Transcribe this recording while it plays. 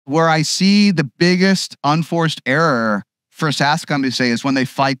Where I see the biggest unforced error for SaaS companies say is when they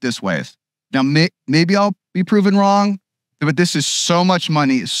fight this wave. Now, maybe I'll be proven wrong, but this is so much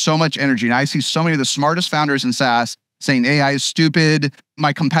money, so much energy. And I see so many of the smartest founders in SaaS saying AI is stupid.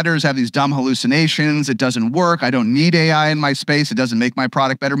 My competitors have these dumb hallucinations. It doesn't work. I don't need AI in my space. It doesn't make my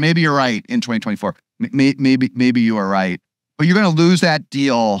product better. Maybe you're right in 2024. Maybe you are right. But you're going to lose that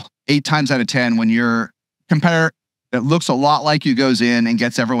deal 8 times out of 10 when your competitor that looks a lot like you goes in and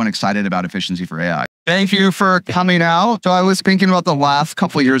gets everyone excited about efficiency for AI. Thank you for coming out. So I was thinking about the last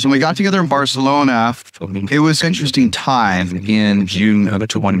couple of years when we got together in Barcelona. It was an interesting time in June of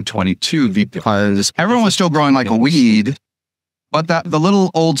 2022 because everyone was still growing like a weed, but the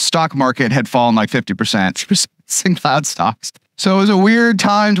little old stock market had fallen like 50% in cloud stocks. So it was a weird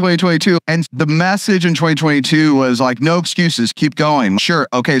time, 2022. And the message in 2022 was like, no excuses, keep going. Sure,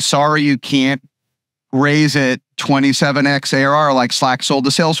 okay, sorry you can't raise it 27x ARR like Slack sold to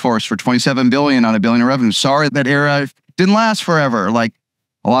Salesforce for $27 billion on $1 billion in revenue. Sorry that era didn't last forever. Like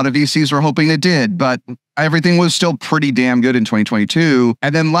a lot of VCs were hoping it did, but everything was still pretty damn good in 2022.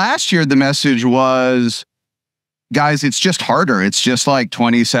 And then last year, the message was, guys, it's just harder. It's just like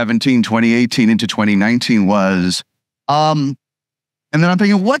 2017, 2018 into 2019 was. And then I'm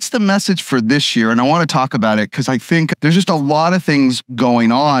thinking, what's the message for this year? And I want to talk about it because I think there's just a lot of things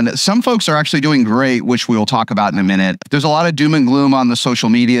going on. Some folks are actually doing great, which we'll talk about in a minute. There's a lot of doom and gloom on the social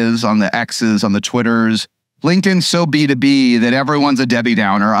medias, on the X's, on the Twitters. LinkedIn's so B2B that everyone's a Debbie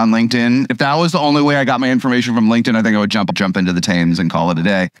Downer on LinkedIn. If that was the only way I got my information from LinkedIn, I think I would jump into the Thames and call it a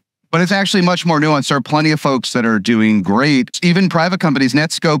day. But it's actually much more nuanced. There are plenty of folks that are doing great. Even private companies,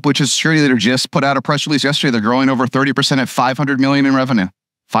 Netscope, which is a security leader, just put out a press release yesterday. They're growing over 30% at $500 million in revenue.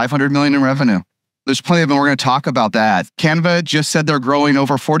 $500 million in revenue. There's plenty of them. We're going to talk about that. Canva just said they're growing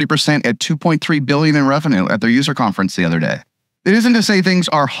over 40% at $2.3 billion in revenue at their user conference the other day. It isn't to say things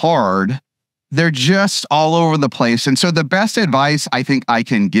are hard. They're just all over the place. And so the best advice I think I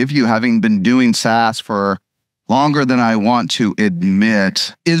can give you, having been doing SaaS for longer than I want to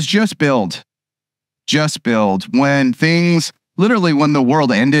admit, is just build. Just build. When things, literally when the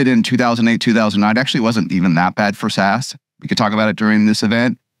world ended in 2008, 2009, actually wasn't even that bad for SaaS. We could talk about it during this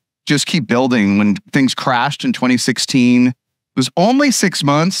event. Just keep building. When things crashed in 2016, it was only 6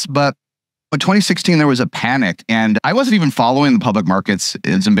 months, but in 2016, there was a panic. And I wasn't even following the public markets.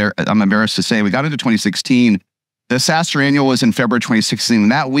 I'm embarrassed to say. We got into 2016. The SaaStr annual was in February 2016.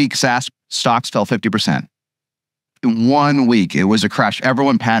 And that week, SaaS stocks fell 50%. In 1 week, it was a crash.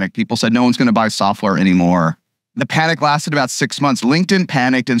 Everyone panicked. People said no one's going to buy software anymore. The panic lasted about 6 months. LinkedIn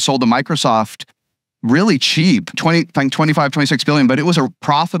panicked and sold to Microsoft really cheap, 25, 26 billion, but it was a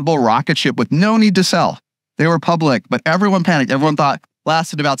profitable rocket ship with no need to sell. They were public, but everyone panicked. Everyone thought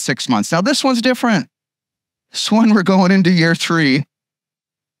lasted about 6 months. Now this one's different. This one, we're going into year 3.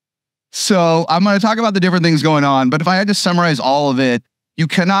 So I'm going to talk about the different things going on, but if I had to summarize all of it, you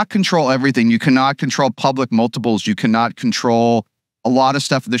cannot control everything. You cannot control public multiples. You cannot control a lot of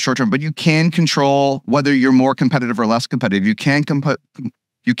stuff in the short term, but you can control whether you're more competitive or less competitive. You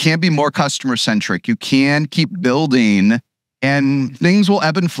can be more customer centric. You can keep building and things will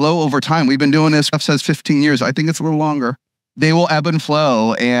ebb and flow over time. We've been doing this, stuff says 15 years. I think it's a little longer. They will ebb and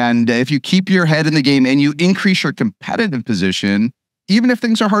flow. And if you keep your head in the game and you increase your competitive position, even if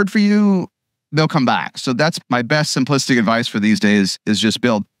things are hard for you, they'll come back. So that's my best simplistic advice for these days is just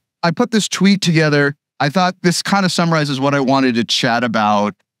build. I put this tweet together. I thought this kind of summarizes what I wanted to chat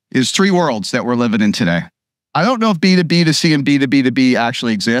about is 3 worlds that we're living in today. I don't know if B2B2C and B2B2B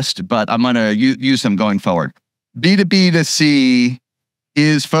actually exist, but I'm going to use them going forward. B2B2C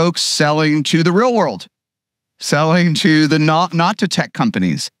is folks selling to the real world, selling to the not to tech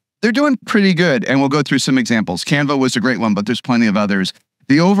companies. They're doing pretty good, and we'll go through some examples. Canva was a great one, but there's plenty of others.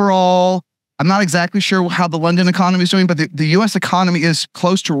 The overall, I'm not exactly sure how the London economy is doing, but the US economy is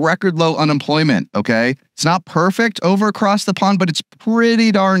close to record low unemployment, okay? It's not perfect over across the pond, but it's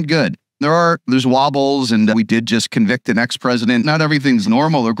pretty darn good. There's wobbles, and we did just convict an ex-president. Not everything's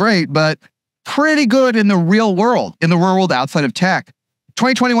normal or great, but pretty good in the real world outside of tech.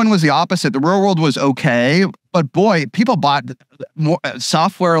 2021 was the opposite. The real world was okay, but boy, people bought more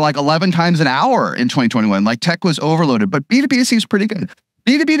software like 11 times an hour in 2021. Like tech was overloaded, but B2B2C is pretty good.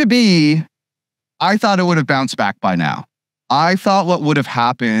 B2B2B, I thought it would have bounced back by now. I thought what would have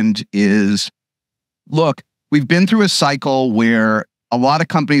happened is, look, we've been through a cycle where a lot of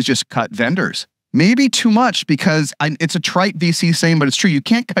companies just cut vendors. Maybe too much because it's a trite VC saying, but it's true. You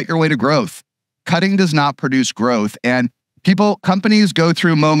can't cut your way to growth. Cutting does not produce growth. And companies go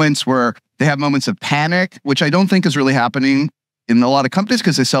through moments where they have moments of panic, which I don't think is really happening in a lot of companies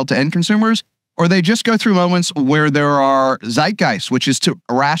because they sell to end consumers, or they just go through moments where there are zeitgeist, which is to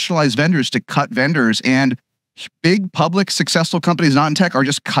rationalize vendors, to cut vendors. And big public successful companies not in tech are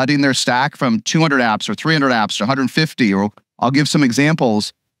just cutting their stack from 200 apps or 300 apps to 150, or I'll give some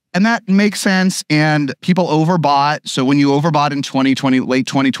examples. And that makes sense. And people overbought. So when you overbought in 2020, late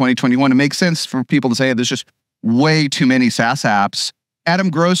 2020, 2021, it makes sense for people to say there's just way too many SaaS apps.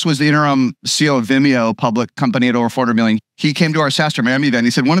 Adam Gross was the interim CEO of Vimeo, public company at over 400 million. He came to our SaaStr Miami event. He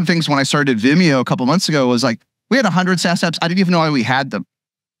said, one of the things when I started Vimeo a couple months ago was like, we had 100 SaaS apps. I didn't even know why we had them.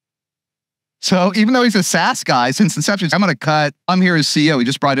 So even though he's a SaaS guy, since inception, I'm here as CEO. We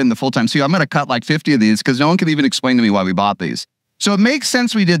just brought in the full-time CEO. I'm going to cut like 50 of these because no one can even explain to me why we bought these. So it makes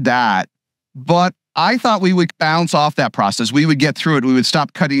sense we did that. But I thought we would bounce off that process. We would get through it. We would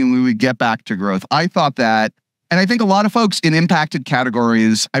stop cutting and we would get back to growth. I thought that. And I think a lot of folks in impacted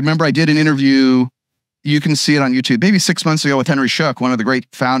categories, I remember I did an interview, you can see it on YouTube, maybe 6 months ago with Henry Shook, one of the great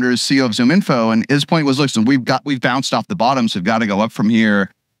founders, CEO of ZoomInfo. And his point was, listen, we've bounced off the bottom, so we've got to go up from here.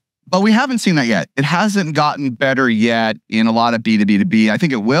 But we haven't seen that yet. It hasn't gotten better yet in a lot of B2B2B. I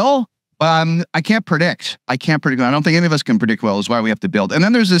think it will, but I can't predict. I don't think any of us can predict well, is why we have to build. And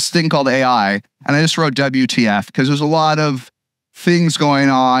then there's this thing called AI. And I just wrote WTF because there's a lot of things going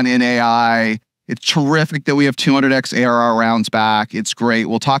on in AI. It's terrific that we have 200x ARR rounds back. It's great.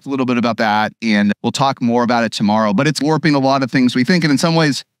 We'll talk a little bit about that, and we'll talk more about it tomorrow. But it's warping a lot of things we think. And in some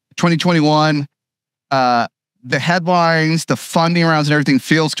ways, 2021, the headlines, the funding rounds and everything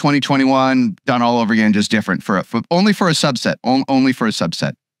feels 2021 done all over again, just different only for a subset, only for a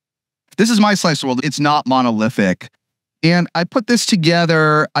subset. This is my slice of the world. It's not monolithic. And I put this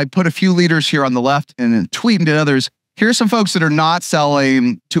together. I put a few leaders here on the left and then tweeted at others. Here's some folks that are not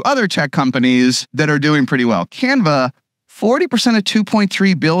selling to other tech companies that are doing pretty well. Canva, 40% of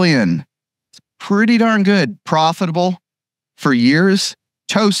 2.3 billion. It's pretty darn good. Profitable for years.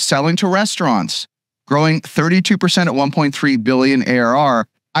 Toast, selling to restaurants, growing 32% at 1.3 billion ARR.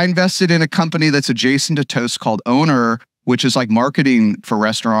 I invested in a company that's adjacent to Toast called Owner, which is like marketing for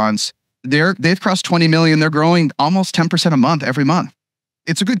restaurants. They've crossed 20 million. They're growing almost 10% a month every month.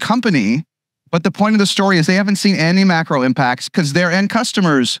 It's a good company. But the point of the story is they haven't seen any macro impacts because their end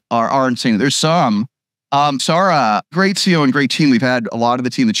customers aren't seeing it. There's some. Sarah, great CEO and great team. We've had a lot of the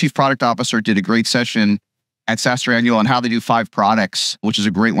team. The chief product officer did a great session at SaaStr Annual on how they do 5 products, which is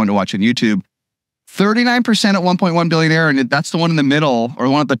a great one to watch on YouTube. 39% at 1.1 billion ARR, and that's the one in the middle, or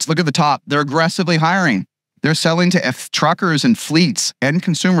the one look at the top. They're aggressively hiring. They're selling to truckers and fleets and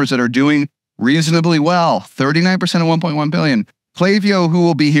consumers that are doing reasonably well. 39% at 1.1 billion. Klaviyo, who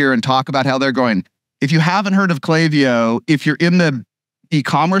will be here and talk about how they're going. If you haven't heard of Klaviyo, if you're in the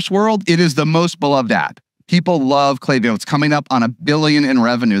e-commerce world, it is the most beloved app. People love Klaviyo. It's coming up on $1 billion in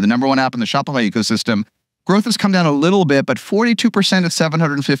revenue, the #1 app in the Shopify ecosystem. Growth has come down a little bit, but 42% at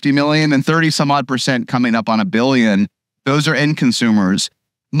 750 million and 30 some odd percent coming up on $1 billion. Those are end consumers.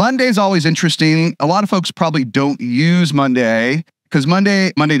 Monday's always interesting. A lot of folks probably don't use Monday, because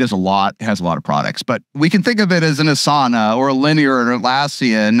Monday does a lot, it has a lot of products, but we can think of it as an Asana or a Linear or an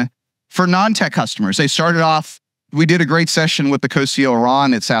Atlassian for non-tech customers. They started off, we did a great session with the co-CEO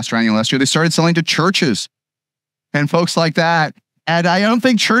Ron at SaaStr Annual last year. They started selling to churches and folks like that. And I don't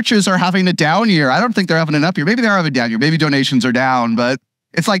think churches are having a down year. I don't think they're having an up year. Maybe they're having a down year. Maybe donations are down, but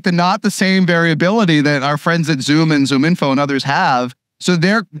it's like not the same variability that our friends at Zoom and ZoomInfo and others have. So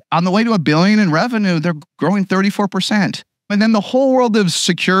they're on the way to $1 billion in revenue. They're growing 34%. And then the whole world of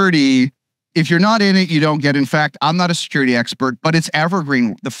security, if you're not in it, you don't get. In fact, I'm not a security expert, but it's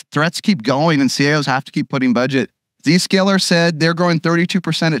evergreen. The threats keep going and CIOs have to keep putting budget. Zscaler said they're growing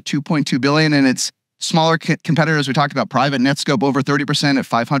 32% at 2.2 billion, and it's smaller competitors. We talked about private Netscope over 30% at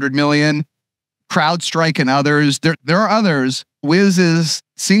 500 million. CrowdStrike and others. There are others. Wiz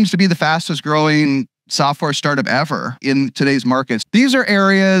seems to be the fastest growing software startup ever in today's markets. These are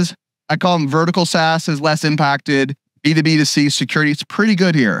areas, I call them vertical SaaS, is less impacted. B2B2C security, it's pretty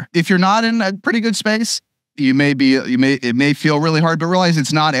good here. If you're not in a pretty good space, it may feel really hard, but realize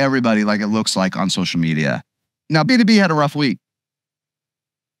it's not everybody like it looks like on social media. Now, B2B had a rough week.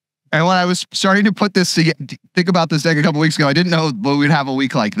 And when I was starting to put this, think about this deck a couple weeks ago, I didn't know we'd have a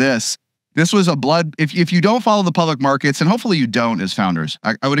week like this. This was if you don't follow the public markets, and hopefully you don't as founders,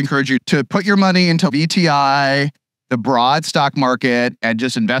 I would encourage you to put your money into VTI, the broad stock market, and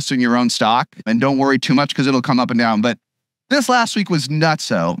just invest in your own stock, and don't worry too much because it'll come up and down. But this last week was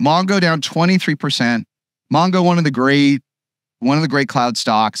nutso. Mongo down 23%. Mongo, one of the great cloud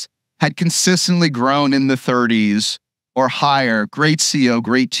stocks, had consistently grown in the 30s or higher. Great CEO,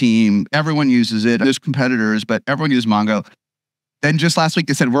 great team. Everyone uses it. There's competitors, but everyone uses Mongo. Then just last week,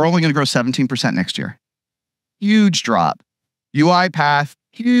 they said, we're only going to grow 17% next year. Huge drop. UiPath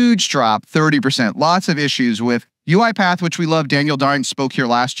Huge drop, 30%. Lots of issues with UiPath, which we love. Daniel Darn spoke here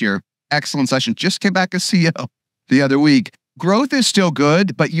last year. Excellent session. Just came back as CEO the other week. Growth is still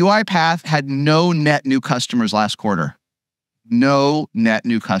good, but UiPath had no net new customers last quarter. No net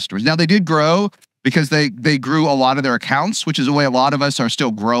new customers. Now, they did grow because they grew a lot of their accounts, which is the way a lot of us are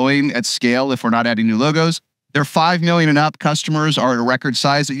still growing at scale if we're not adding new logos. Their 5 million and up customers are at a record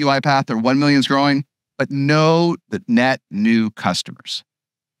size at UiPath. Their 1 million is growing, but no net new customers.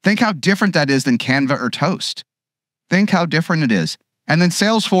 Think how different that is than Canva or Toast. Think how different it is. And then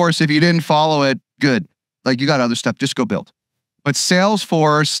Salesforce, if you didn't follow it, good. Like, you got other stuff, just go build. But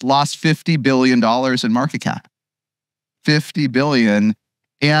Salesforce lost $50 billion in market cap. $50 billion.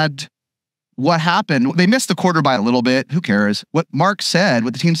 And what happened? They missed the quarter by a little bit. Who cares? What Mark said,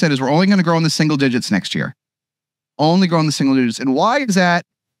 what the team said is we're only going to grow in the single digits next year. Only grow in the single digits. And why is that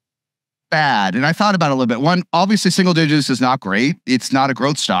bad? And I thought about it a little bit. One, obviously single digits is not great. It's not a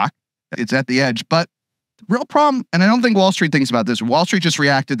growth stock. It's at the edge. But the real problem, and I don't think Wall Street thinks about this. Wall Street just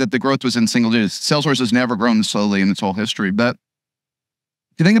reacted that the growth was in single digits. Salesforce has never grown this slowly in its whole history. But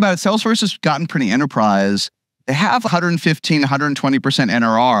if you think about it, Salesforce has gotten pretty enterprise. They have 115, 120%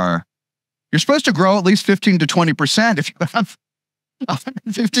 NRR. You're supposed to grow at least 15 to 20% if you have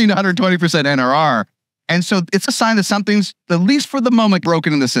 115 to 120% NRR. And so it's a sign that something's, at least for the moment,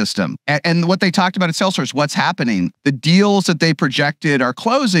 broken in the system. And what they talked about at Salesforce, what's happening? The deals that they projected are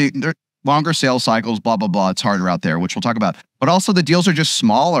closing. They're longer sales cycles, blah, blah, blah. It's harder out there, which we'll talk about. But also the deals are just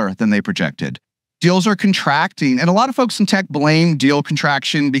smaller than they projected. Deals are contracting. And a lot of folks in tech blame deal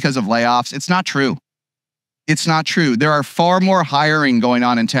contraction because of layoffs. It's not true. It's not true. There are far more hiring going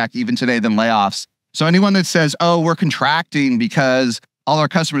on in tech even today than layoffs. So anyone that says, oh, we're contracting because all our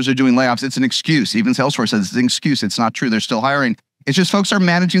customers are doing layoffs, it's an excuse. Even Salesforce says it's an excuse. It's not true. They're still hiring. It's just folks are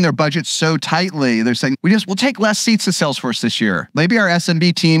managing their budgets so tightly. They're saying, we'll take less seats at Salesforce this year. Maybe our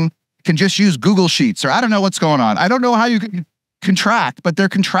SMB team can just use Google Sheets, or I don't know what's going on. I don't know how you can contract, but they're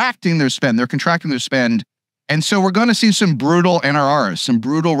contracting their spend. They're contracting their spend. And so we're going to see some brutal NRRs, some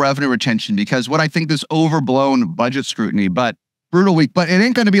brutal revenue retention, because what I think this overblown budget scrutiny, but brutal week. But it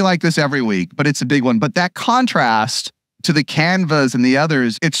ain't going to be like this every week, but it's a big one. But that contrast to the Canvas and the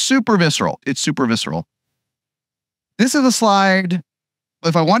others, it's super visceral. It's super visceral. This is a slide.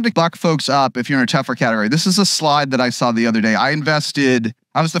 If I wanted to buck folks up, if you're in a tougher category, this is a slide that I saw the other day. I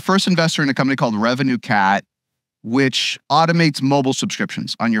was the first investor in a company called Revenue Cat, which automates mobile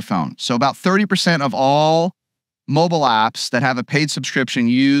subscriptions on your phone. So about 30% of all mobile apps that have a paid subscription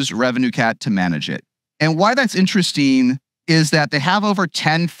use Revenue Cat to manage it. And why that's interesting is that they have over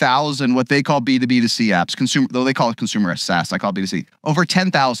 10,000 what they call B2B2C apps, though they call it consumer SaaS, I call it B2C, over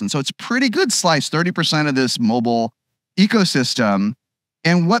 10,000. So it's a pretty good slice, 30% of this mobile ecosystem.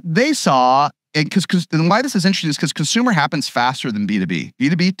 And what they saw, and why this is interesting is because consumer happens faster than B2B.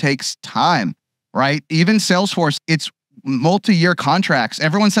 B2B takes time, right? Even Salesforce, it's multi-year contracts.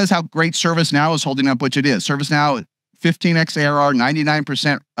 Everyone says how great ServiceNow is holding up, which it is. ServiceNow, 15x ARR,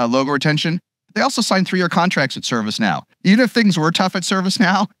 99% logo retention. They also signed 3-year contracts at ServiceNow. Even if things were tough at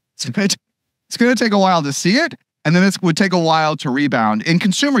ServiceNow, it's going to take a while to see it, and then it would take a while to rebound. In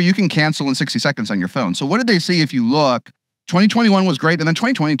consumer, you can cancel in 60 seconds on your phone. So what did they see if you look? 2021 was great, and then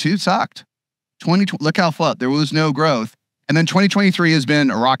 2022 sucked. Look how flat. There was no growth. And then 2023 has been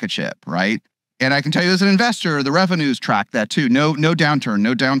a rocket ship, right? And I can tell you as an investor, the revenues track that too. No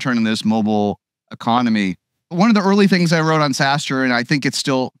downturn in this mobile economy. One of the early things I wrote on SaaStr, and I think it's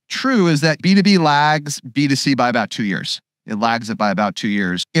still true, is that B2B lags B2C by about 2 years. It lags it by about 2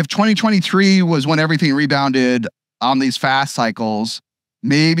 years. If 2023 was when everything rebounded on these fast cycles,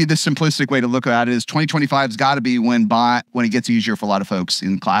 maybe the simplistic way to look at it is 2025's got to be when it gets easier for a lot of folks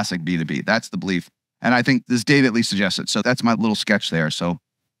in classic B2B. That's the belief. And I think this data at least suggests it. So that's my little sketch there. So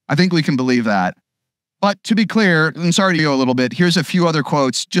I think we can believe that. But to be clear, and sorry to go a little bit, here's a few other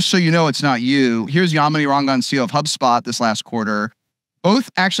quotes, just so you know it's not you. Here's Yamini Rangan, CEO of HubSpot this last quarter.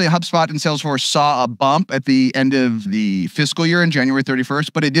 Both actually HubSpot and Salesforce saw a bump at the end of the fiscal year on January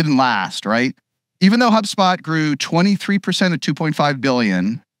 31st, but it didn't last, right? Even though HubSpot grew 23% at $2.5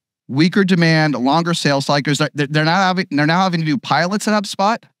 billion, weaker demand, longer sales cycles, they're now having to do pilots at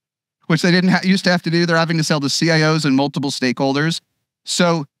HubSpot, which they didn't used to have to do. They're having to sell to CIOs and multiple stakeholders.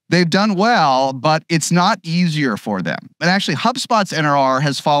 So they've done well, but it's not easier for them. And actually, HubSpot's NRR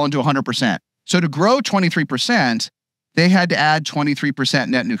has fallen to 100%. So to grow 23%, they had to add 23%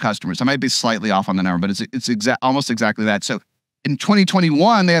 net new customers. I might be slightly off on the number, but it's almost exactly that. So in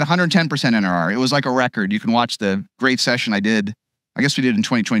 2021, they had 110% NRR. It was like a record. You can watch the great session I did. I guess we did in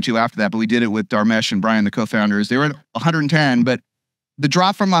 2022 after that, but we did it with Dharmesh and Brian, the co-founders. They were at 110, but the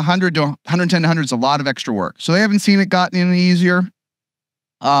drop from 100 to 110 to 100 is a lot of extra work. So they haven't seen it gotten any easier.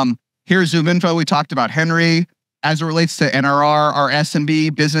 Here's Zoom info. We talked about Henry. As it relates to NRR, our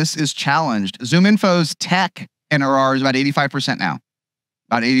SMB business is challenged. Zoom info's tech NRR is about 85% now.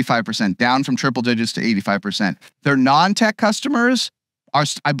 About 85%, down from triple digits to 85%. Their non-tech customers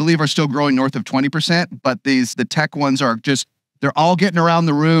I believe, are still growing north of 20%, but the tech ones are just, they're all getting around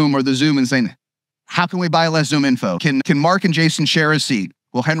the room or the Zoom and saying, how can we buy less Zoom info? Can Mark and Jason share a seat?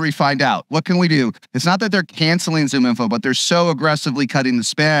 Will Henry find out? What can we do? It's not that they're canceling Zoom info, but they're so aggressively cutting the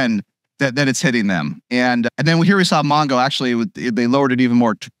spend that it's hitting them. And then here we saw Mongo, actually, they lowered it even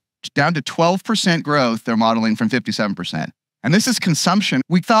more, down to 12% growth, they're modeling from 57%. And this is consumption.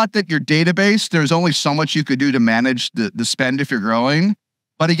 We thought that your database, there's only so much you could do to manage the spend if you're growing.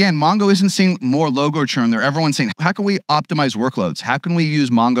 But again, Mongo isn't seeing more logo churn there. Everyone's saying, how can we optimize workloads? How can we use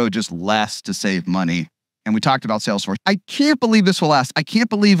Mongo just less to save money? And we talked about Salesforce. I can't believe this will last. I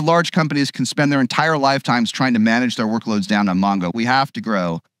can't believe large companies can spend their entire lifetimes trying to manage their workloads down on Mongo. We have to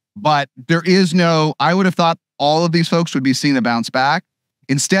grow. But there is no, I would have thought all of these folks would be seeing a bounce back.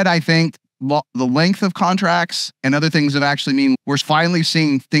 Instead, I think the length of contracts and other things that actually mean we're finally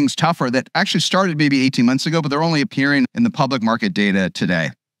seeing things tougher that actually started maybe 18 months ago, but they're only appearing in the public market data today.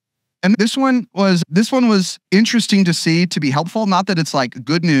 And this one was interesting to see, to be helpful. Not that it's like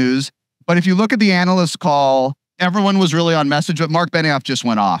good news, but if you look at the analyst call, everyone was really on message, but Mark Benioff just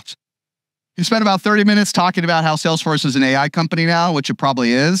went off. He spent about 30 minutes talking about how Salesforce is an AI company now, which it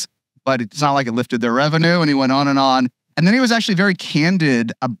probably is, but it's not like it lifted their revenue, and he went on and on. And then he was actually very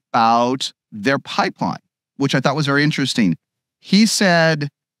candid about their pipeline, which I thought was very interesting. He said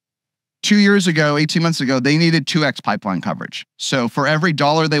 2 years ago, 18 months ago, they needed 2x pipeline coverage. So for every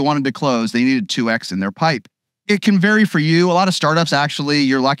dollar they wanted to close, they needed 2x in their pipe. It can vary for you. A lot of startups, actually,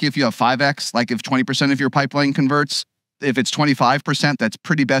 you're lucky if you have 5x, like if 20% of your pipeline converts. If it's 25%, that's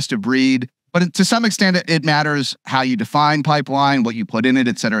pretty best of breed. But to some extent, it matters how you define pipeline, what you put in it,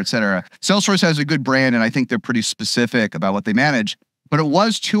 et cetera, et cetera. Salesforce has a good brand, and I think they're pretty specific about what they manage. But it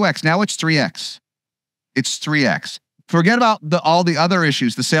was 2x. Now it's 3x. It's 3x. Forget about all the other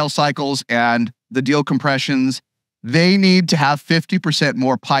issues, the sales cycles and the deal compressions. They need to have 50%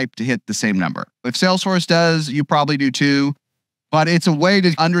 more pipe to hit the same number. If Salesforce does, you probably do too. But it's a way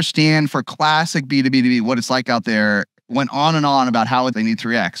to understand for classic B2B2B what it's like out there. Went on and on about how they need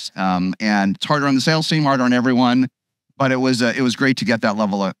 3x. And it's harder on the sales team, harder on everyone. But it was great to get that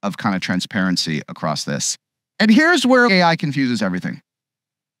level of kind of transparency across this. And here's where AI confuses everything.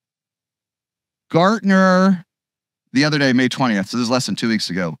 Gartner, the other day, May 20th, so this is less than 2 weeks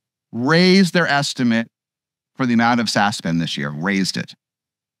ago, raised their estimate for the amount of SaaS spend this year. Raised it.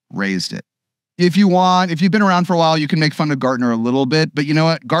 If you've been around for a while, you can make fun of Gartner a little bit. But you know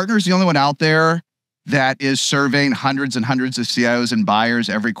what? Gartner's the only one out there that is surveying hundreds and hundreds of CIOs and buyers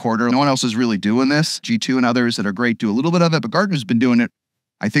every quarter. No one else is really doing this. G2 and others that are great do a little bit of it, but Gartner's been doing it,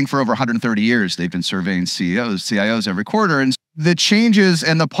 I think, for over 130 years. They've been surveying CIOs every quarter, and the changes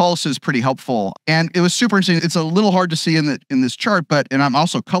and the pulse is pretty helpful. And it was super interesting. It's a little hard to see in this chart, and I'm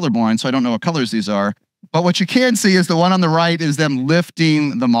also colorblind, so I don't know what colors these are. But what you can see is the one on the right is them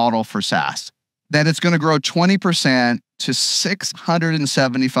lifting the model for SaaS, that it's going to grow 20% to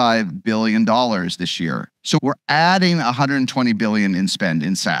 $675 billion this year. So we're adding $120 billion in spend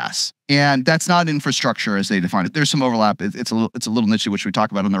in SaaS. And that's not infrastructure as they define it. There's some overlap. It's a little niche, which we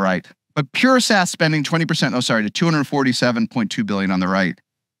talk about on the right. But pure SaaS spending, 20%, to $247.2 billion on the right.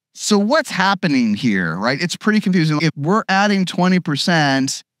 So what's happening here, right? It's pretty confusing. If we're adding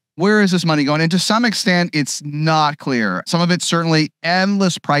 20%, where is this money going? And to some extent, it's not clear. Some of it's certainly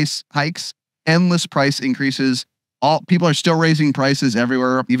endless price hikes, endless price increases. People are still raising prices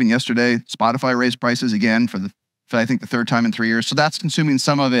everywhere. Even yesterday, Spotify raised prices again for I think the third time in 3 years. So that's consuming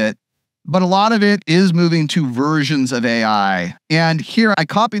some of it. But a lot of it is moving to versions of AI. And here, I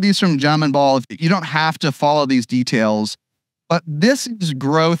copied these from Jam & Ball. You don't have to follow these details. But this is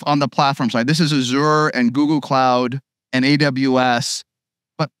growth on the platform side. This is Azure and Google Cloud and AWS.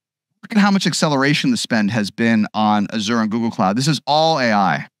 But look at how much acceleration the spend has been on Azure and Google Cloud. This is all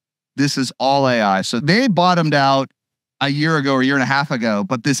AI. This is all AI. So they bottomed out a year ago or a year and a half ago,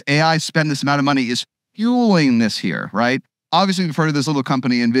 but this AI spend, this amount of money is fueling this here, right? Obviously, we've heard of this little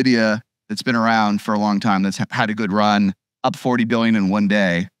company, NVIDIA, that's been around for a long time, that's had a good run, up 40 billion in one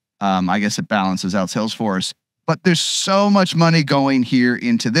day. I guess it balances out Salesforce. But there's so much money going here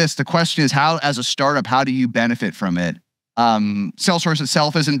into this. The question is, how, as a startup, how do you benefit from it? Salesforce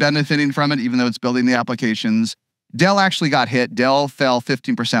itself isn't benefiting from it, even though it's building the applications. Dell actually got hit. Dell fell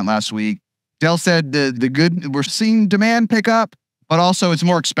 15% last week. Dell said we're seeing demand pick up, but also it's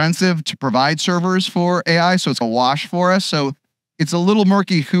more expensive to provide servers for AI, so it's a wash for us. So it's a little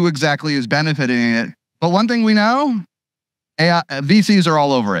murky who exactly is benefiting it. But one thing we know, AI, VCs are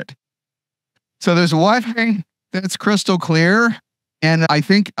all over it. So there's one thing that's crystal clear, and I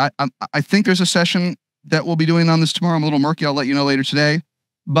think there's a session that we'll be doing on this tomorrow. I'm a little murky. I'll let you know later today.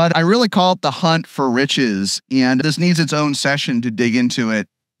 But I really call it the hunt for riches, and this needs its own session to dig into it.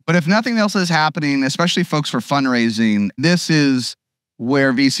 But if nothing else is happening, especially folks for fundraising, this is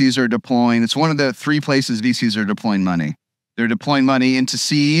where VCs are deploying. It's one of the 3 places VCs are deploying money. They're deploying money into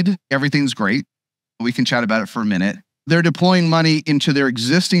seed. Everything's great. We can chat about it for a minute. They're deploying money into their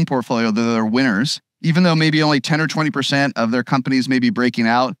existing portfolio. They're winners. Even though maybe only 10 or 20% of their companies may be breaking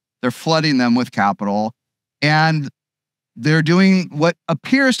out, they're flooding them with capital. And they're doing what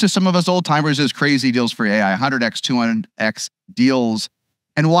appears to some of us old timers as crazy deals for AI, 100x, 200x deals.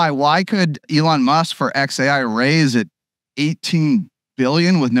 And why? Why could Elon Musk for XAI raise at 18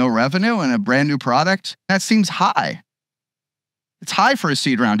 billion with no revenue and a brand new product? That seems high. It's high for a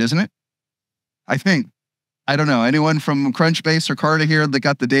seed round, isn't it? I think. I don't know. Anyone from Crunchbase or Carta here that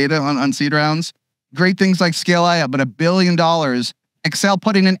got the data on seed rounds? Great things like Scale AI, but $1 billion. Excel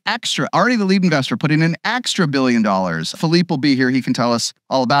putting an extra, already the lead investor, putting an extra $1 billion. Philippe will be here. He can tell us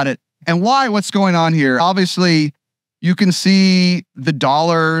all about it. And why? What's going on here? Obviously, you can see the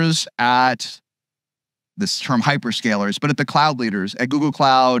dollars at this term hyperscalers, but at the cloud leaders, at Google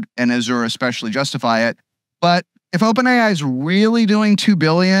Cloud and Azure especially justify it. But if OpenAI is really doing $2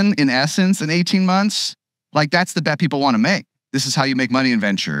 billion in essence in 18 months, like that's the bet people want to make. This is how you make money in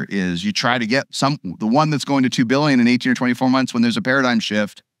venture, is you try to get the one that's going to 2 billion in 18 or 24 months when there's a paradigm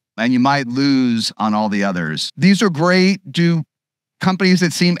shift, and you might lose on all the others. These are great. Do companies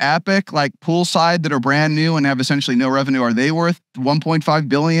that seem epic, like Poolside, that are brand new and have essentially no revenue, are they worth 1.5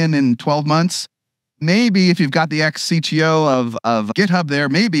 billion in 12 months? Maybe if you've got the ex-CTO of GitHub there,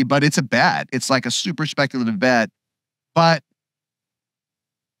 maybe, but it's a bet. It's like a super speculative bet. But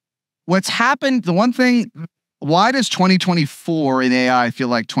what's happened, the one thing, why does 2024 in AI feel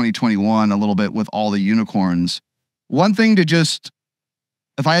like 2021 a little bit with all the unicorns? One thing to just,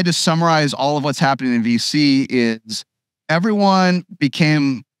 if I had to summarize all of what's happening in VC, is everyone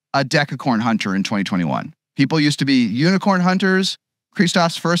became a decacorn hunter in 2021. People used to be unicorn hunters.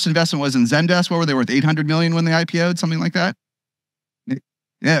 Christoph's first investment was in Zendesk. What were they worth? 800 million when they IPO'd, something like that?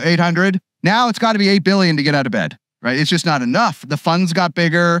 Yeah, 800. Now it's got to be 8 billion to get out of bed, right? It's just not enough. The funds got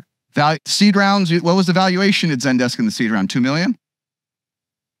bigger. Seed rounds, what was the valuation at Zendesk in the seed round? 2 million?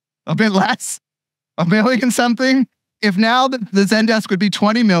 A bit less? $1 million something? If now the Zendesk would be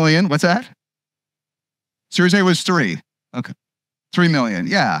 20 million, what's that? Series A was 3. Okay. 3 million,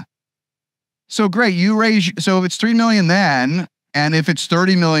 yeah. So great, you raise, so if it's 3 million then, and if it's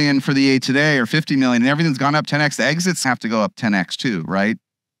 30 million for the A today or 50 million and everything's gone up 10x, the exits have to go up 10x too, right?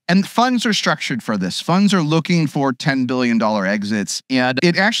 And funds are structured for this. Funds are looking for $10 billion exits. And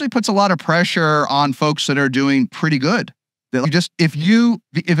it actually puts a lot of pressure on folks that are doing pretty good. The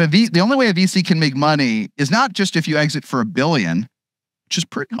only way a VC can make money is not just if you exit for $1 billion, which is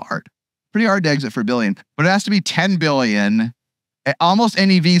pretty hard to exit for $1 billion, but it has to be 10 billion. Almost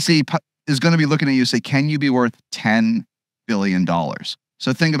any VC is going to be looking at you and say, can you be worth $10 billion?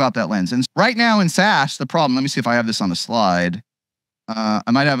 So think about that lens. And right now in SaaS, the problem, let me see if I have this on the slide.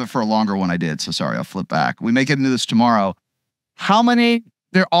 I might have it for a longer one I did, so sorry, I'll flip back. We may get into this tomorrow.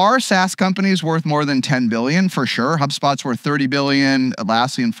 There are SaaS companies worth more than 10 billion for sure. HubSpot's worth 30 billion,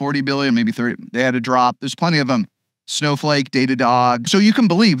 Atlassian 40 billion, maybe 30, they had a drop. There's plenty of them. Snowflake, Datadog. So you can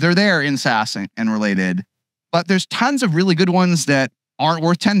believe they're there in SaaS and related, but there's tons of really good ones that aren't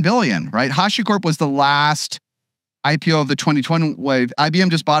worth 10 billion, right? HashiCorp was the last IPO of the 2020 wave.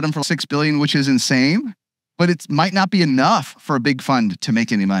 IBM just bought them for 6 billion, which is insane. But it might not be enough for a big fund to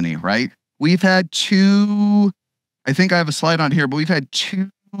make any money, right? We've had 2, I think I have a slide on here, but we've had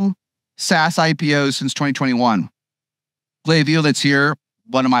 2 SaaS IPOs since 2021. Klaviyo, that's here,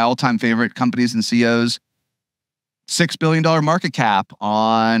 one of my all-time favorite companies and CEOs, $6 billion market cap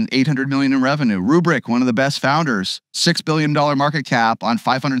on 800 million in revenue. Rubrik, one of the best founders, $6 billion market cap on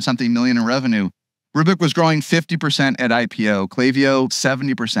 500-something million in revenue. Rubrik was growing 50% at IPO, Klaviyo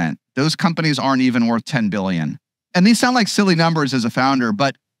 70%. Those companies aren't even worth 10 billion. And these sound like silly numbers as a founder,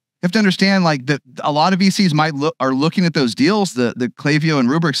 but you have to understand like that a lot of VCs are looking at those deals, the Klaviyo and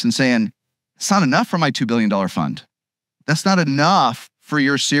Rubriks, and saying, it's not enough for my $2 billion fund. That's not enough for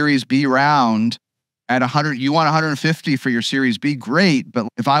your Series B round at 100. You want 150 for your Series B, great. But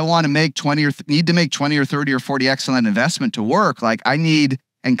if I want to make 20 or need to make 20 or 30 or 40x on that investment to work, like I need,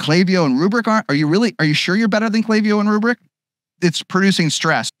 and Klaviyo and Rubrik are you sure you're better than Klaviyo and Rubrik? It's producing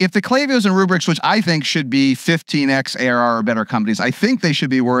stress. If the Klaviyos and Rubriks, which I think should be 15x ARR or better companies, I think they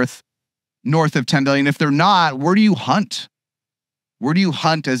should be worth north of 10 billion. If they're not, where do you hunt? Where do you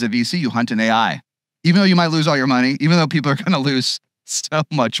hunt as a VC? You hunt in AI. even though you might lose all your money, even though people are going to lose so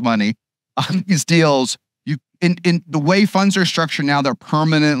much money on these deals, in the way funds are structured now, they're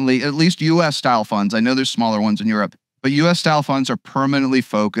permanently, at least US style funds. I know there's smaller ones in Europe, but US style funds are permanently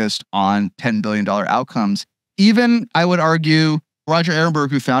focused on $10 billion outcomes. Even, I would argue, Roger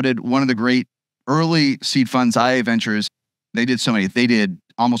Ehrenberg, who founded one of the great early seed funds, IA Ventures, they did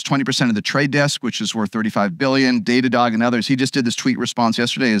almost 20% of the trade desk, which is worth $35 billion, Datadog and others. He just did this tweet response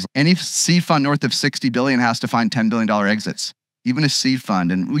yesterday is any seed fund north of $60 billion has to find $10 billion exits, even a seed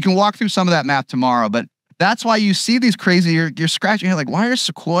fund. And we can walk through some of that math tomorrow, but that's why you see these crazy, you're scratching your head like, why are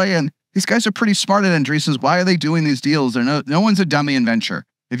Sequoia and these guys are pretty smart at Andreessen's, why are they doing these deals? No one's a dummy in venture.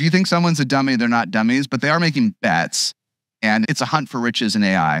 If you think someone's a dummy, they're not dummies, but they are making bets. And it's a hunt for riches in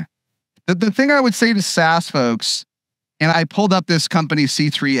AI. The thing I would say to SaaS folks, and I pulled up this company,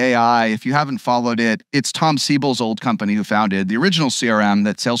 C3 AI. If you haven't followed it, it's Tom Siebel's old company who founded the original CRM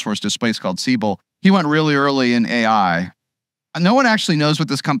that Salesforce displaced called Siebel. He went really early in AI. No one actually knows what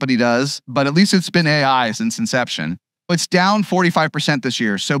this company does, but at least it's been AI since inception. It's down 45% this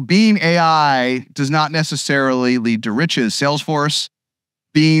year. So being AI does not necessarily lead to riches. Salesforce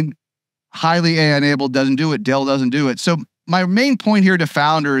being highly AI enabled doesn't do it. Dell doesn't do it. So my main point here to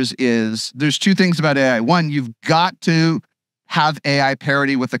founders is there's two things about AI. One, you've got to have AI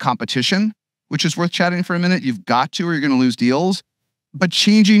parity with the competition, which is worth chatting for a minute. You've got to, or you're going to lose deals. But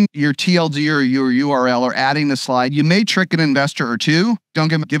changing your TLD or your URL or adding the slide, you may trick an investor or two. Don't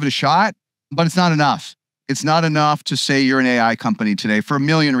give it a shot, but it's not enough. It's not enough to say you're an AI company today for a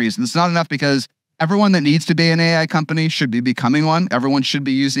million reasons. It's not enough because everyone that needs to be an AI company should be becoming one. Everyone should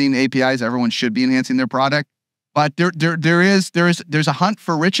be using APIs. Everyone should be enhancing their product. But there's a hunt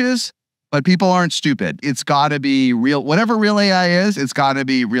for riches, but people aren't stupid. It's got to be real. Whatever real AI is, it's got to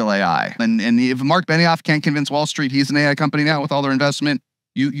be real AI. And if Mark Benioff can't convince Wall Street he's an AI company now with all their investment,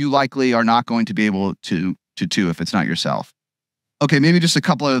 you likely are not going to be able to if it's not yourself. Okay, maybe just a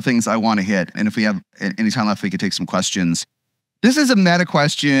couple other things I want to hit. And if we have any time left, we could take some questions. This is a meta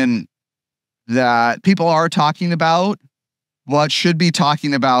question that people are talking about, but should be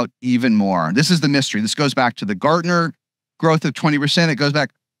talking about even more. This is the mystery. This goes back to the Gartner growth of 20%. It goes back,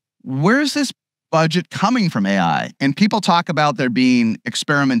 where's this budget coming from AI? And people talk about there being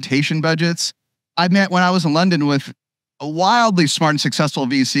experimentation budgets. I met when I was in London with a wildly smart and successful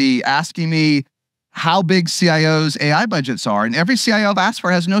VC asking me how big CIOs' AI budgets are. And every CIO I've asked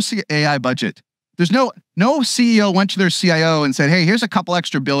for has no AI budget. There's no CEO went to their CIO and said, hey, here's a couple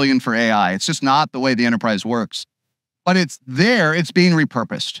extra billion for AI. It's just not the way the enterprise works. But it's there, it's being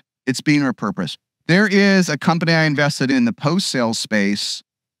repurposed. It's being repurposed. There is a company I invested in the post-sales space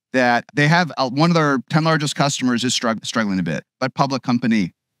that they have, one of their 10 largest customers is struggling a bit, but public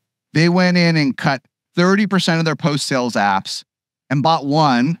company. They went in and cut 30% of their post-sales apps and bought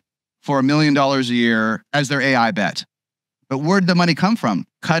one for $1 million a year as their AI bet. But where'd the money come from?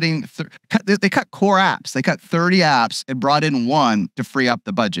 They cut core apps. They cut 30 apps and brought in one to free up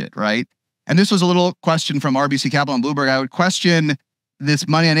the budget, right? And this was a little question from RBC Capital and Bloomberg. I would question this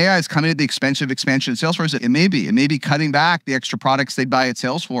money on AI is coming at the expense of expansion at Salesforce. It may be cutting back the extra products they'd buy at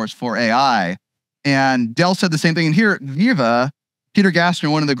Salesforce for AI. And Dell said the same thing. And here, Viva, Peter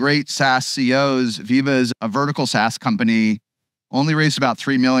Gassner, one of the great SaaS CEOs, Viva is a vertical SaaS company, only raised about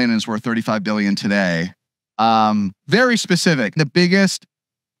 $3 million and is worth $35 billion today. Very specific. The biggest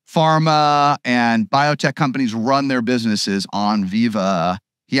pharma and biotech companies run their businesses on Viva.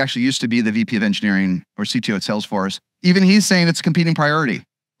 He actually used to be the VP of engineering or CTO at Salesforce. Even he's saying it's a competing priority.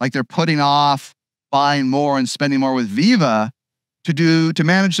 Like they're putting off buying more and spending more with Viva to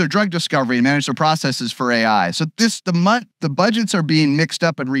manage their drug discovery and manage their processes for AI. So the budgets are being mixed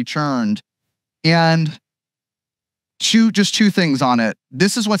up and returned. And just two things on it.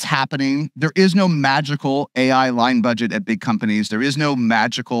 This is what's happening. There is no magical AI line budget at big companies. There is no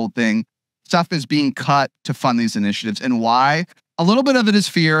magical thing. Stuff is being cut to fund these initiatives. And why? A little bit of it is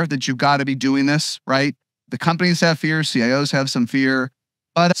fear that you've got to be doing this, right? The companies have fear, CIOs have some fear,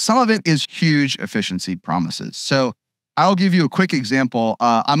 but some of it is huge efficiency promises. So I'll give you a quick example.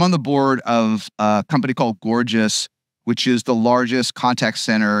 I'm on the board of a company called Gorgeous, which is the largest contact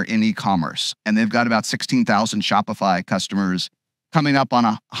center in e-commerce. And they've got about 16,000 Shopify customers coming up on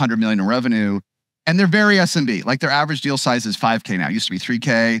 100 million in revenue. And they're very SMB. Like their average deal size is 5K now. It used to be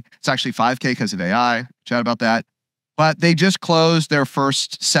 3K. It's actually 5K because of AI. Chat about that. But they just closed their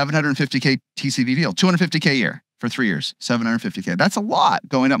first 750K TCV deal, 250K a year for 3 years, 750K. That's a lot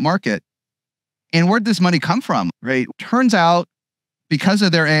going up market. And where'd this money come from, right? Turns out because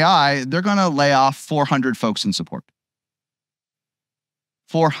of their AI, they're going to lay off 400 folks in support.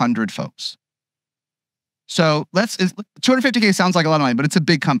 400 folks. So 250K sounds like a lot of money, but it's a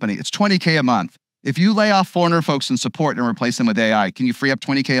big company. It's 20K a month. If you lay off 400 folks in support and replace them with AI, can you free up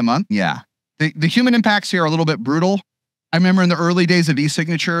 20K a month? Yeah. The human impacts here are a little bit brutal. I remember in the early days of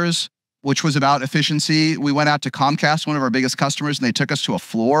e-signatures, which was about efficiency, we went out to Comcast, one of our biggest customers, and they took us to a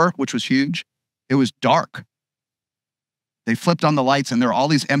floor, which was huge. It was dark. They flipped on the lights, and there were all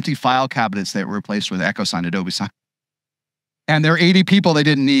these empty file cabinets that were replaced with EchoSign, Adobe Sign. And there were 80 people they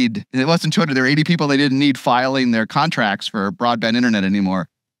didn't need. It wasn't 200. There were 80 people they didn't need filing their contracts for broadband internet anymore.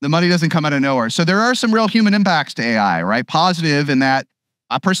 The money doesn't come out of nowhere. So there are some real human impacts to AI, right? Positive in that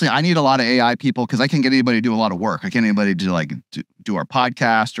I need a lot of AI people because I can't get anybody to do a lot of work. I can't get anybody to do our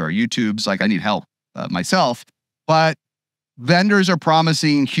podcast or our YouTubes. I need help myself. But vendors are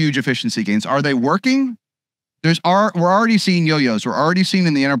promising huge efficiency gains. Are they working? We're already seeing yo-yos. We're already seeing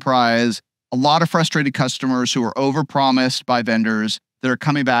in the enterprise a lot of frustrated customers who are overpromised by vendors that are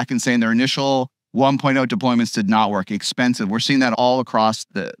coming back and saying their initial 1.0 deployments did not work, expensive. We're seeing that all across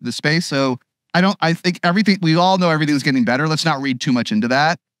the space. So I think we all know everything's getting better. Let's not read too much into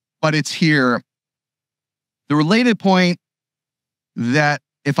that, but it's here. The related point that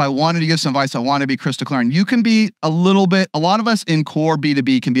if I wanted to give some advice, I want to be crystal clear. And you can be a lot of us in core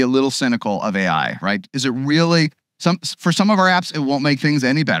B2B can be a little cynical of AI, right? Is it really, for some of our apps, it won't make things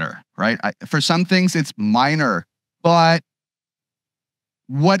any better, right? For some things, it's minor. But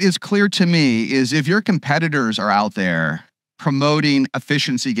what is clear to me is if your competitors are out there promoting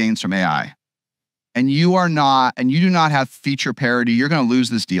efficiency gains from AI, and you do not have feature parity, you're going to lose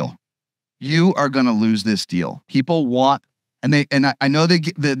this deal. You are going to lose this deal. People want, I know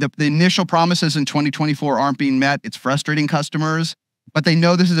the initial promises in 2024 aren't being met. It's frustrating customers, but they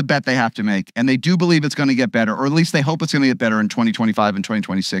know this is a bet they have to make, and they do believe it's going to get better, or at least they hope it's going to get better in 2025 and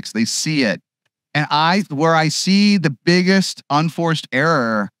 2026. They see it. And where I see the biggest unforced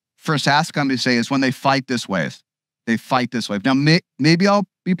error for a SaaS company to say is when they fight this wave. They fight this wave. Now, maybe I'll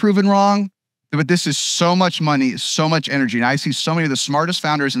be proven wrong, but this is so much money, so much energy. And I see so many of the smartest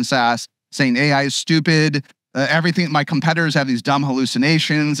founders in SaaS saying AI is stupid. Everything, my competitors have these dumb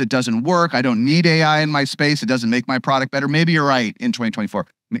hallucinations. It doesn't work. I don't need AI in my space. It doesn't make my product better. Maybe you're right in 2024.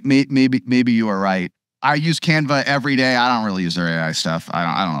 Maybe you are right. I use Canva every day. I don't really use their AI stuff.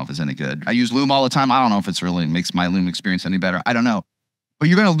 I don't know if it's any good. I use Loom all the time. I don't know if it's really makes my Loom experience any better. I don't know. But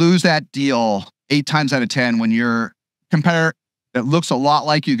you're going to lose that deal 8 times out of 10 when your competitor that looks a lot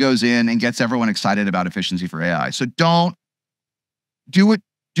like you goes in and gets everyone excited about efficiency for AI. So don't do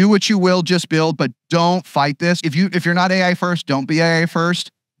what you will, just build, but don't fight this. If you're not AI first, don't be AI first.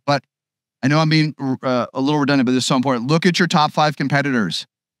 But I know I'm being a little redundant, but this is so important. Look at your top 5 competitors.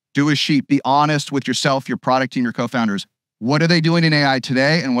 Do a sheet. Be honest with yourself, your product team, your co-founders. What are they doing in AI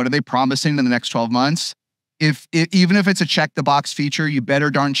today, and what are they promising in the next 12 months? Even if it's a check the box feature, you better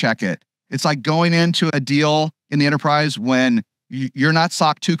darn check it. It's like going into a deal in the enterprise when you're not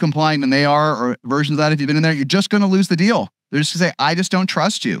SOC 2 compliant and they are, or versions of that. If you've been in there, you're just going to lose the deal. They're just going to say, I just don't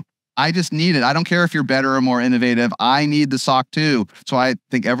trust you. I just need it. I don't care if you're better or more innovative. I need the SOC 2. So I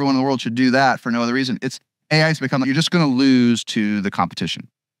think everyone in the world should do that for no other reason. AI's become, you're just going to lose to the competition.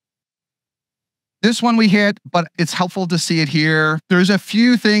 This one we hit, but it's helpful to see it here. There's a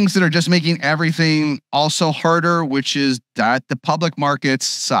few things that are just making everything also harder, which is that the public markets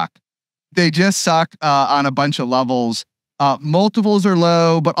suck. They just suck on a bunch of levels. Multiples are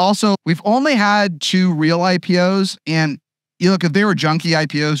low, but also we've only had 2 real IPOs. And you look, if they were junky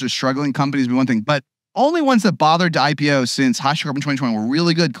IPOs or struggling companies, would be one thing, but only ones that bothered to IPO since HashiCorp in 2020 were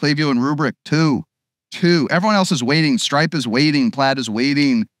really good. Klaviyo and Rubrik, 2. Everyone else is waiting. Stripe is waiting. Plaid is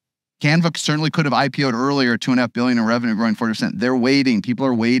waiting. Canva certainly could have IPO'd earlier, $2.5 billion in revenue, growing 40%. They're waiting. People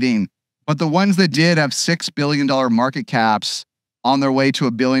are waiting. But the ones that did have $6 billion market caps on their way to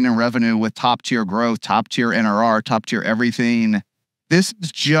 $1 billion in revenue with top tier growth, top tier NRR, top tier everything. This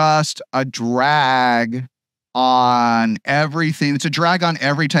is just a drag on everything. It's a drag on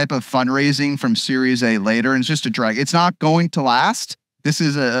every type of fundraising from Series A later. And it's just a drag. It's not going to last. I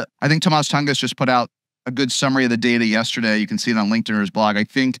think Tomas Tungus just put out a good summary of the data yesterday. You can see it on LinkedIn or his blog. I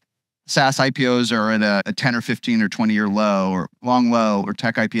think SaaS IPOs are at a 10 or 15 or 20-year low or long low, or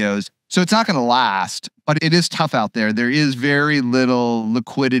tech IPOs. So it's not going to last, but it is tough out there. There is very little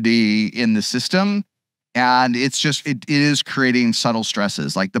liquidity in the system, and it is creating subtle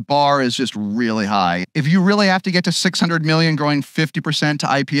stresses. Like the bar is just really high. If you really have to get to 600 million growing 50% to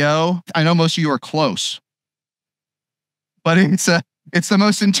IPO, I know most of you are close, but it's the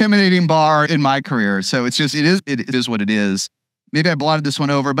most intimidating bar in my career. So it is what it is. Maybe I blotted this one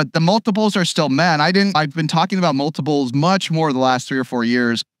over, but the multiples are still, I've been talking about multiples much more the last 3 or 4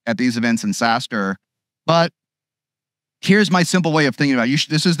 years at these events in SaaStr. But here's my simple way of thinking about it.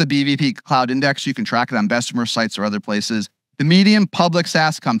 This is the BVP Cloud Index. You can track it on Bessemer sites or other places. The median public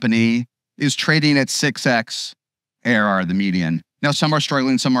SaaS company is trading at 6x ARR, the median. Now, some are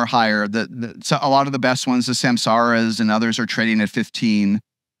struggling, some are higher. So a lot of the best ones, the Samsaras and others, are trading at 15.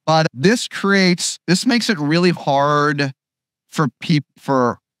 But this makes it really hard for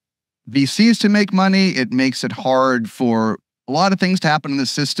VCs to make money. It makes it hard for a lot of things to happen in the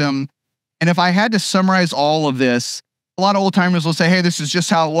system. And if I had to summarize all of this, a lot of old timers will say, hey, this is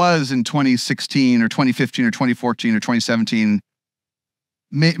just how it was in 2016 or 2015 or 2014 or 2017.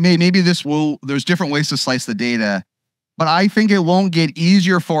 Maybe there's different ways to slice the data, but I think it won't get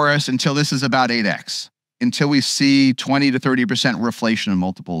easier for us until this is about 8x, until we see 20 to 30% reflation in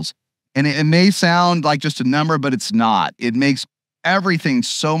multiples. And it may sound like just a number, but it's not. It makes everything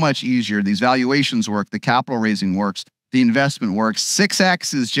so much easier. These valuations work, the capital raising works, the investment works.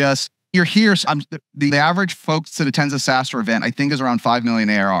 6x is just, you're here. The average folks that attends a SaaStr event, I think, is around 5 million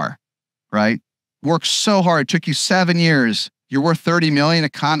ARR, right? Works so hard. It took you 7 years. You're worth 30 million.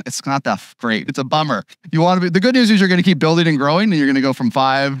 It's not that great. It's a bummer. The good news is you're going to keep building and growing, and you're going to go from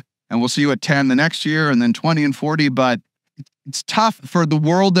 5, and we'll see you at 10 the next year, and then 20 and 40. But it's tough for the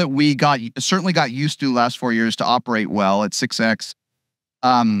world that we certainly got used to the last 4 years to operate well at 6x.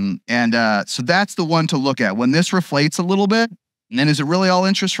 So that's the one to look at. When this reflates a little bit, and then is it really all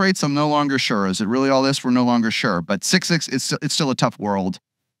interest rates? I'm no longer sure. Is it really all this? We're no longer sure. But 6x, it's still a tough world.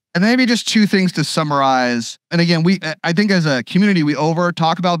 And maybe just 2 things to summarize. And again, I think as a community, we over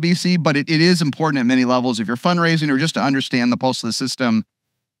talk about VC, but it is important at many levels. If you're fundraising or just to understand the pulse of the system,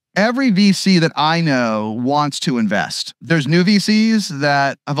 every VC that I know wants to invest. There's new VCs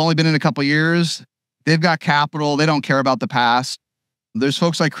that have only been in a couple of years. They've got capital. They don't care about the past. There's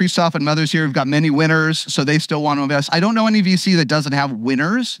folks like Christoph and others here who've got many winners, so they still want to invest. I don't know any VC that doesn't have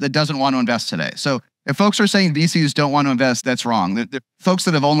winners that doesn't want to invest today. So if folks are saying VCs don't want to invest, that's wrong. The folks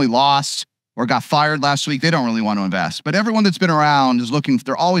that have only lost or got fired last week, they don't really want to invest. But everyone that's been around is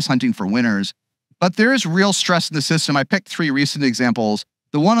they're always hunting for winners. But there is real stress in the system. I picked 3 recent examples.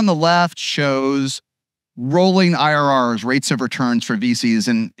 The one on the left shows rolling IRRs, rates of returns for VCs.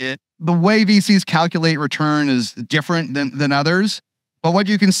 And the way VCs calculate return is different than others. But what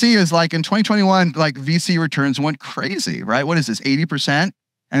you can see is like in 2021, like VC returns went crazy, right? What is this, 80%?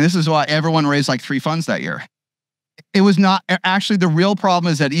 And this is why everyone raised like 3 funds that year. It was not, actually the real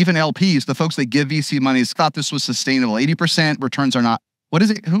problem is that even LPs, the folks that give VC money, thought this was sustainable. 80% returns are not, what is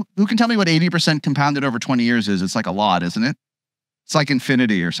it? Who can tell me what 80% compounded over 20 years is? It's like a lot, isn't it? It's like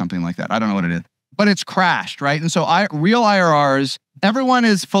infinity or something like that. I don't know what it is. But it's crashed, right? And so real IRRs, everyone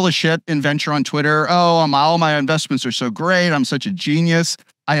is full of shit in venture on Twitter. Oh, all my investments are so great. I'm such a genius.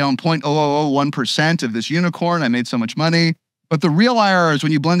 I own 0.0001% of this unicorn. I made so much money. But the real IRRs,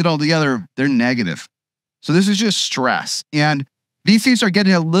 when you blend it all together, they're negative. So this is just stress. And VCs are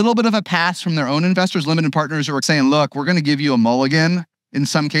getting a little bit of a pass from their own investors, limited partners who are saying, look, we're going to give you a mulligan in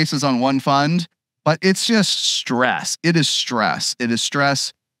some cases on one fund. But it's just stress. It is stress. It is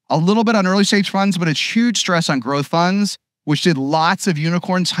stress. A little bit on early stage funds, but it's huge stress on growth funds, which did lots of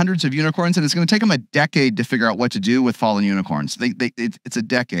unicorns, hundreds of unicorns, and it's going to take them a decade to figure out what to do with fallen unicorns. It's a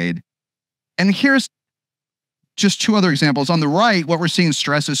decade. And here's just 2 other examples. On the right, what we're seeing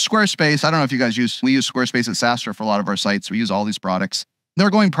stress is Squarespace. I don't know if you guys we use Squarespace at SaaStr for a lot of our sites. We use all these products. They're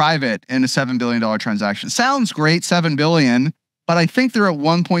going private in a $7 billion transaction. Sounds great, $7 billion. But I think they're at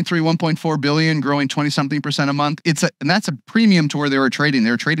 1.3, 1.4 billion, growing 20-something% a month. And that's a premium to where they were trading.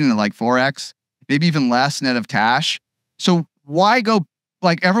 They were trading at like 4x, maybe even less net of cash. So why go,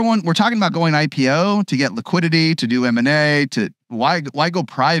 like everyone, we're talking about going IPO to get liquidity, to do M&A, why go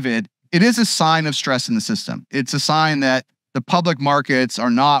private? It is a sign of stress in the system. It's a sign that the public markets are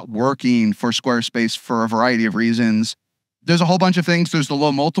not working for Squarespace for a variety of reasons. There's a whole bunch of things. There's the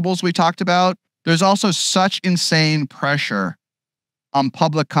low multiples we talked about. There's also such insane pressure on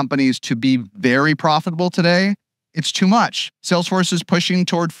public companies to be very profitable today. It's too much. Salesforce is pushing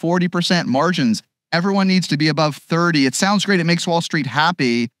toward 40% margins. Everyone needs to be above 30. It sounds great. It makes Wall Street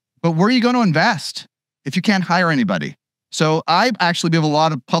happy, but where are you going to invest if you can't hire anybody? So I actually believe a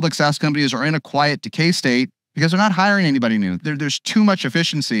lot of public SaaS companies are in a quiet decay state because they're not hiring anybody new. There's too much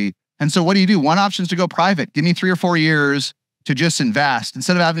efficiency. And so what do? One option is to go private. Give me 3 or 4 years to just invest.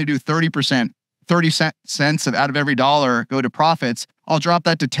 Instead of having to do 30%, 30 cents out of every dollar go to profits, I'll drop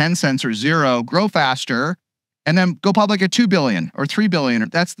that to 10 cents or 0, grow faster, and then go public at 2 billion or 3 billion.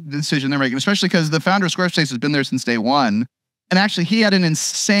 That's the decision they're making, especially because the founder of Squarespace has been there since day 1. And actually, he had an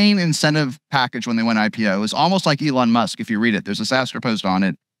insane incentive package when they went IPO. It was almost like Elon Musk, if you read it. There's a SaaStr post on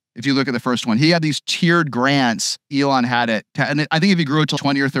it. If you look at the first one, he had these tiered grants. Elon had it. And I think if he grew it to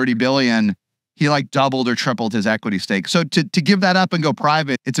 20 or 30 billion, he like doubled or tripled his equity stake. So to give that up and go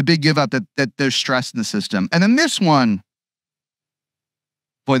private, it's a big give up that there's stress in the system. And then this one,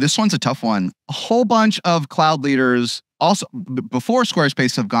 Boy, this one's a tough one. A whole bunch of cloud leaders also before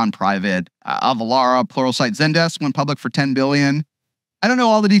Squarespace have gone private. Avalara, Pluralsight, Zendesk went public for $10 billion. I don't know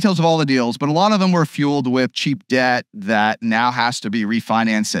all the details of all the deals, but a lot of them were fueled with cheap debt that now has to be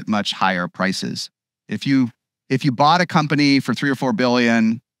refinanced at much higher prices. If you bought a company for $3 or $4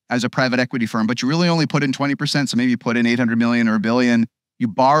 billion as a private equity firm, but you really only put in 20%, so maybe you put in 800 million or $1 billion, you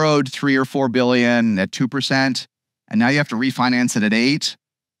borrowed $3 or $4 billion at 2%, and now you have to refinance it at 8%.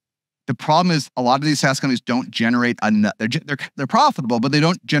 The problem is a lot of these SaaS companies don't generate enough. They're profitable, but they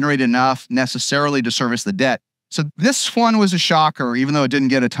don't generate enough necessarily to service the debt. So this one was a shocker, even though it didn't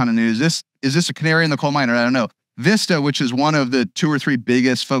get a ton of news. Is this a canary in the coal mine? I don't know. Vista, which is one of the 2 or 3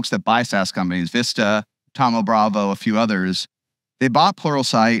 biggest folks that buy SaaS companies, Vista, Thoma Bravo, a few others, they bought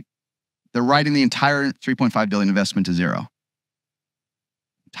Pluralsight. They're writing the entire $3.5 billion investment to zero.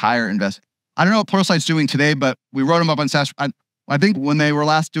 I don't know what Pluralsight's doing today, but we wrote them up on SaaS. I think when they were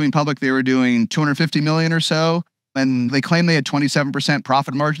last doing public, they were doing 250 million or so. And they claim they had 27%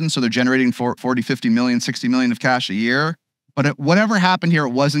 profit margin. So they're generating 40, 50 million, 60 million of cash a year. But whatever happened here, it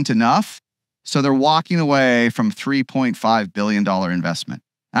wasn't enough. So they're walking away from $3.5 billion investment.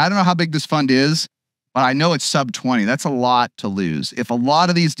 And I don't know how big this fund is, but I know it's sub 20. That's a lot to lose. If a lot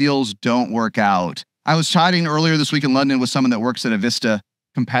of these deals don't work out. I was chatting earlier this week in London with someone that works at a Vista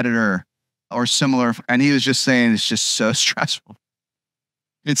competitor or similar, and he was just saying it's just so stressful.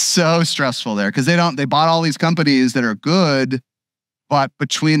 It's so stressful there because they bought all these companies that are good, but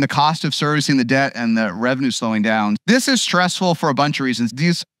between the cost of servicing the debt and the revenue slowing down, this is stressful for a bunch of reasons.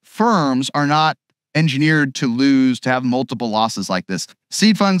 These firms are not engineered to have multiple losses like this.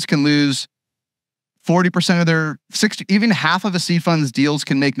 Seed funds can lose 40% of their 60, even half of a seed fund's deals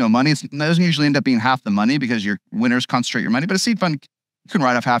can make no money. It doesn't usually end up being half the money because your winners concentrate your money, but a seed fund, you can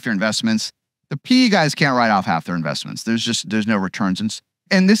write off half your investments. The PE guys can't write off half their investments. There's no returns.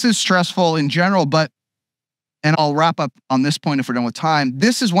 And this is stressful in general, and I'll wrap up on this point if we're done with time.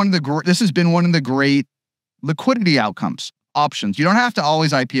 This has been one of the great liquidity options. You don't have to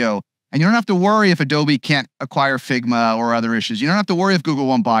always IPO, and you don't have to worry if Adobe can't acquire Figma or other issues. You don't have to worry if Google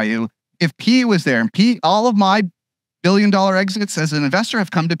won't buy you. If PE was there, and all of my billion-dollar exits as an investor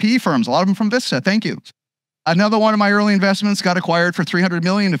have come to PE firms, a lot of them from Vista. Thank you. Another one of my early investments got acquired for $300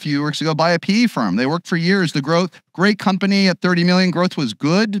 million a few weeks ago by a PE firm. They worked for years. Great company at 30 million. Growth was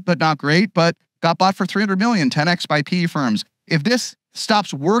good, but not great, but got bought for $300 million, 10x by PE firms. If this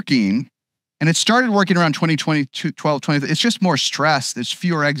stops working, and it started working around 2022, 20, it's just more stress. There's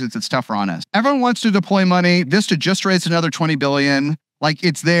fewer exits. It's tougher on us. Everyone wants to deploy money. Vista just raised another 20 billion. Like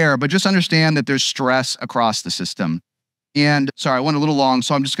it's there, but just understand that there's stress across the system. And sorry, I went a little long,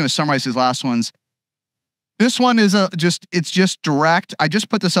 so I'm just going to summarize these last ones. This one is it's just direct. I just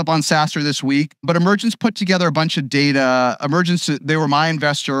put this up on SaaStr this week, but Emergence put together a bunch of data. Emergence, they were my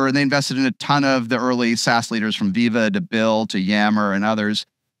investor, and they invested in a ton of the early SaaS leaders from Viva to Bill to Yammer and others.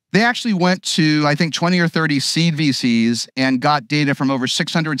 They actually went to, I think, 20 or 30 seed VCs and got data from over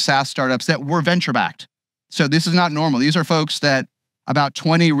 600 SaaS startups that were venture-backed. So this is not normal. These are folks that about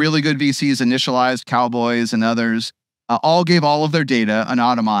 20 really good VCs initialized, Cowboys and others, all gave all of their data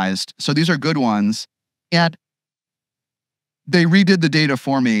anonymized. So these are good ones. And they redid the data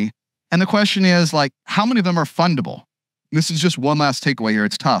for me. And the question is, like, how many of them are fundable? This is just one last takeaway here.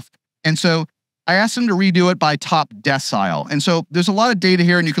 It's tough. And so I asked them to redo it by top decile. And so there's a lot of data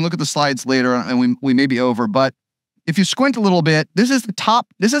here, and you can look at the slides later, and we may be over. But if you squint a little bit, this is the top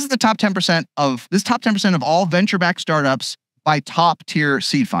 10% of all venture-backed startups by top tier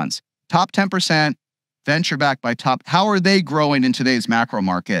seed funds. Top 10% venture-backed by top. How are they growing in today's macro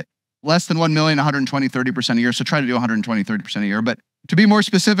market? Less than 1 million, 120, 30% a year. So try to do 120, 30% a year. But to be more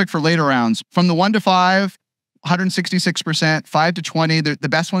specific for later rounds, from the 1 to 5, 166%, 5 to 20, the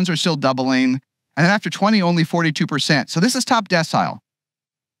best ones are still doubling. And then after 20, only 42%. So this is top decile.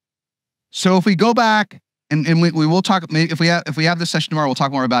 So if we go back, and we will talk, if we have this session tomorrow, we'll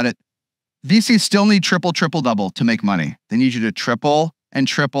talk more about it. VCs still need triple, double to make money. They need you to triple and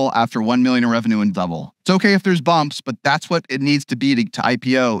triple after 1 million in revenue and double. It's okay if there's bumps, but that's what it needs to be to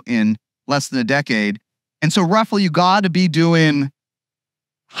IPO in less than a decade. And so roughly you got to be doing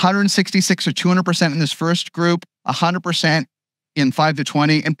 166 or 200% in this first group, 100% in 5 to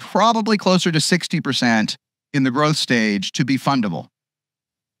 20, and probably closer to 60% in the growth stage to be fundable.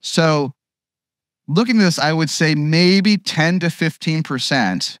 So looking at this, I would say maybe 10 to 15%,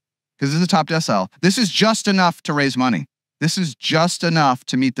 because this is a top decile. This is just enough to raise money. This is just enough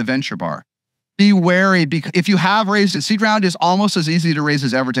to meet the venture bar. Be wary, because if you have raised a seed round, is almost as easy to raise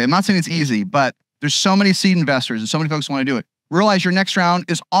as ever. I'm not saying it's easy, but there's so many seed investors and so many folks want to do it. Realize your next round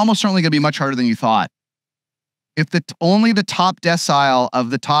is almost certainly going to be much harder than you thought. If only the top decile of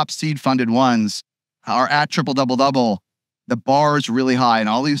the top seed funded ones are at triple double double, the bar is really high and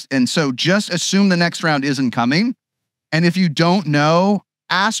all these. And so just assume the next round isn't coming. And if you don't know,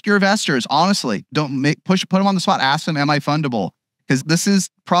 ask your investors, honestly, don't put them on the spot. Ask them, am I fundable? Because this is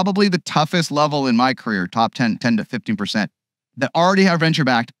probably the toughest level in my career, top 10 to 15% that already have venture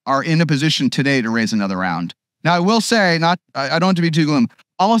backed are in a position today to raise another round. Now, I will say, I don't want to be too gloom.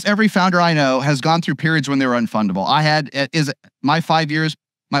 Almost every founder I know has gone through periods when they were unfundable. I had, my 5 years,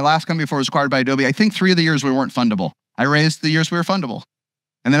 my last company before it was acquired by Adobe, I think 3 of the years we weren't fundable. I raised the years we were fundable.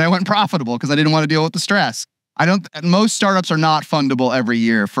 And then I went profitable because I didn't want to deal with the stress. Most startups are not fundable every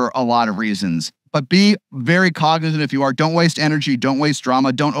year for a lot of reasons, but be very cognizant if you are. Don't waste energy, don't waste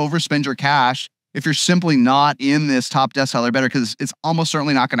drama, don't overspend your cash if you're simply not in this top decile or better, because it's almost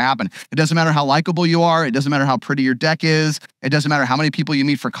certainly not going to happen. It doesn't matter how likable you are. It doesn't matter how pretty your deck is. It doesn't matter how many people you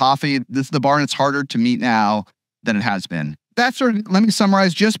meet for coffee. This is the bar, and it's harder to meet now than it has been. Let me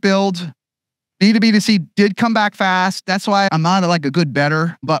summarize, just build. B2B2C did come back fast. That's why I'm not like a good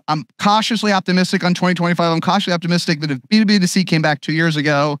better, but I'm cautiously optimistic on 2025. I'm cautiously optimistic that if B2B2C came back 2 years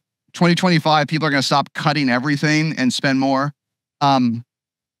ago, 2025, people are going to stop cutting everything and spend more.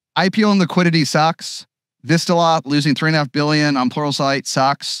 IPO and liquidity sucks. Vistalot losing $3.5 billion on Pluralsight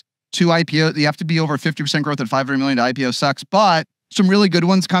sucks. 2 IPO, you have to be over 50% growth at $500 million to IPO sucks, but some really good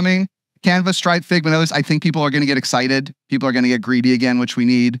ones coming. Canva, Stripe, Figma, those, I think people are going to get excited. People are going to get greedy again, which we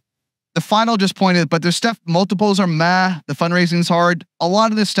need. The final just pointed, but there's stuff, multiples are meh. The fundraising's hard. A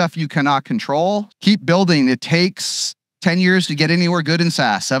lot of this stuff you cannot control. Keep building. It takes 10 years to get anywhere good in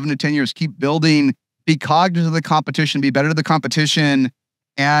SaaS, 7 to 10 years. Keep building. Be cognizant of the competition. Be better to the competition.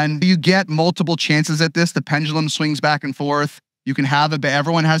 And you get multiple chances at this. The pendulum swings back and forth. You can have it, but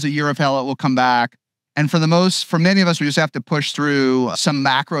everyone has a year of hell. It will come back. And for many of us, we just have to push through some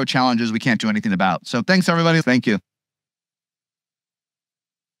macro challenges we can't do anything about. So thanks, everybody. Thank you.